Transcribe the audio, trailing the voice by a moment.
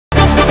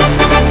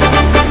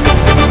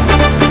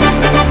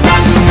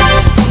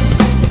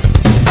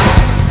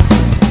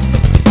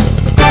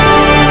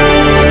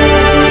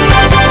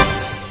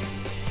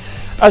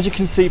As you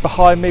can see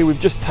behind me, we've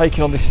just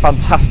taken on this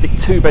fantastic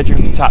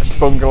 2-bedroom detached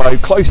bungalow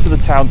close to the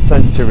town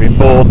centre in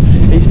Bourne.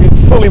 It's been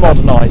fully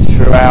modernised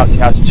throughout. It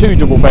has 2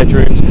 double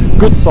bedrooms,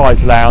 good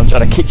sized lounge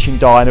and a kitchen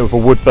diner with a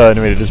wood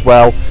burner in it as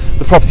well.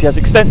 The property has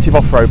extensive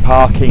off-road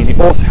parking and it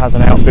also has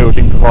an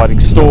outbuilding providing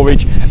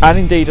storage and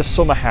indeed a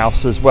summer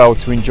house as well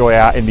to enjoy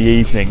out in the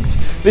evenings.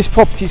 This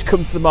property's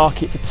come to the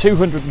market for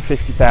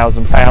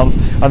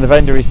 £250,000 and the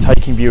vendor is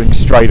taking viewings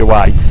straight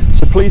away.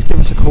 So please give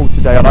us a call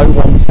today on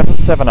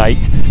 01778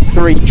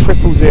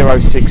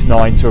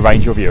 3000069 to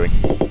arrange your viewing.